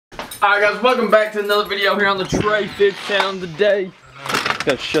Alright guys, welcome back to another video here on the Trey Fish channel today.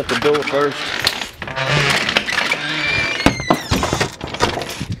 Gotta shut the door first.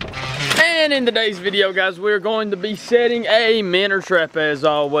 And in today's video guys, we're going to be setting a minnow trap as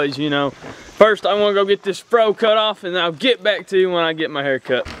always, you know. First I want to go get this fro cut off and I'll get back to you when I get my hair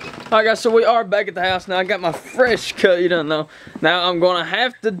cut. Alright guys, so we are back at the house now. I got my fresh cut, you don't know. Now I'm going to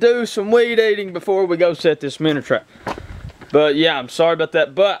have to do some weed eating before we go set this minnow trap. But yeah, I'm sorry about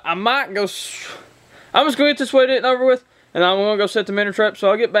that. But I might go, I'm just going to get this weed eating over with. And I'm going to go set the minnow trap. So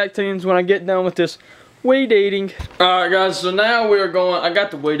I'll get back to you when I get done with this weed eating. Alright guys, so now we are going, I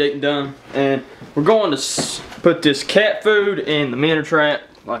got the weed eating done. And we're going to put this cat food in the minnow trap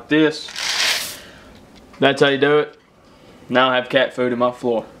like this. That's how you do it. Now I have cat food in my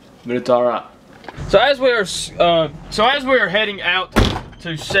floor. But it's alright. So as we are heading out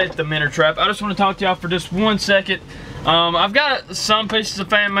to set the minnow trap, I just want to talk to y'all for just 1 second. I've got some pieces of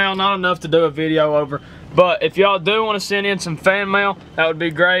fan mail, not enough to do a video over, but if y'all do want to send in some fan mail, that would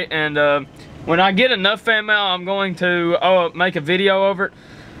be great. And when I get enough fan mail, I'm going to make a video over it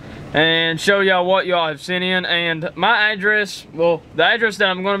and show y'all what y'all have sent in. And my address, well, the address that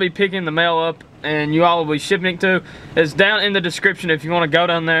I'm going to be picking the mail up and you all will be shipping it to is down in the description if you want to go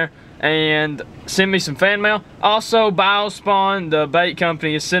down there and send me some fan mail. Also, Biospawn, the bait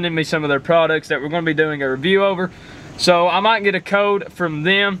company, is sending me some of their products that we're going to be doing a review over. So I might get a code from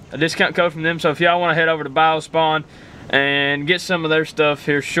them, a discount code from them. So if y'all want to head over to Biospawn and get some of their stuff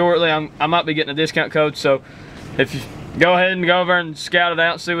here shortly, I might be getting a discount code. So if you go ahead and go over and scout it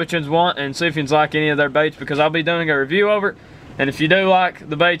out, see what you want, and see if you like any of their baits, because I'll be doing a review over it. And if you do like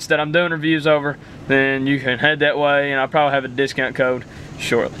the baits that I'm doing reviews over, then you can head that way, and I'll probably have a discount code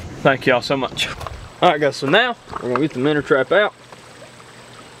shortly. Thank y'all so much. Alright guys, so now we're going to get the minnow trap out.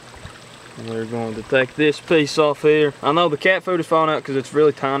 We're going to take this piece off here. I know the cat food is falling out because it's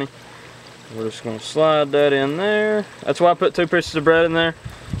really tiny. We're just going to slide that in there. That's why I put 2 pieces of bread in there,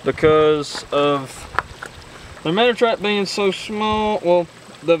 because of the minnow trap being so small. Well,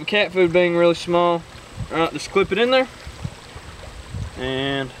 the cat food being really small. Alright, just clip it in there.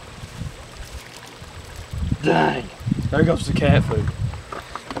 And dang, there goes the cat food.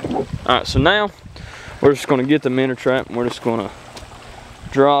 Alright, so now we're just going to get the minnow trap and we're just going to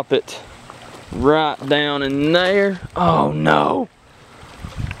drop it right down in there. Oh no!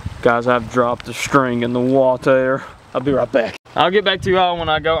 Guys, I've dropped the string in the water. I'll be right back. I'll get back to y'all when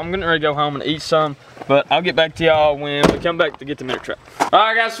I go. I'm getting ready to go home and eat some, but I'll get back to y'all when we come back to get the minnow trap.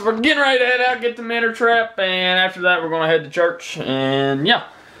 Alright guys, so we're getting ready to head out, get the minnow trap, and after that we're going to head to church, and yeah,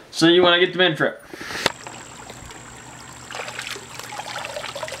 see you when I get the minnow trap.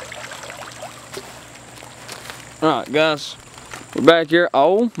 Alright guys, we're back here.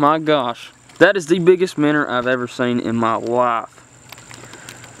 Oh my gosh. That is the biggest minnow I've ever seen in my life.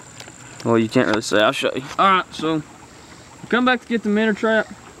 Well, you can't really say. I'll show you. Alright, so come back to get the minnow trap.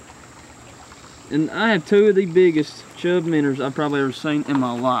 And I have 2 of the biggest chub minnows I've probably ever seen in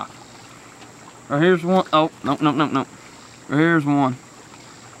my life. Right here's one. Oh, no. Right here's one.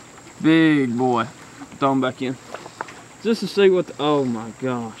 Big boy. Throw him back in. Just to see what the, oh my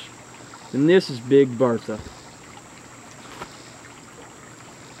gosh. And this is Big Bertha.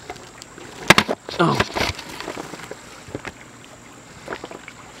 Oh.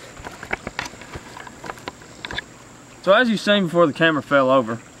 So as you've seen before the camera fell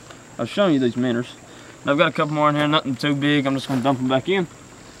over, I was showing you these minnows. I've got a couple more in here, nothing too big. I'm just going to dump them back in.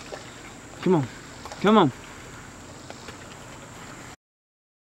 Come on. Come on.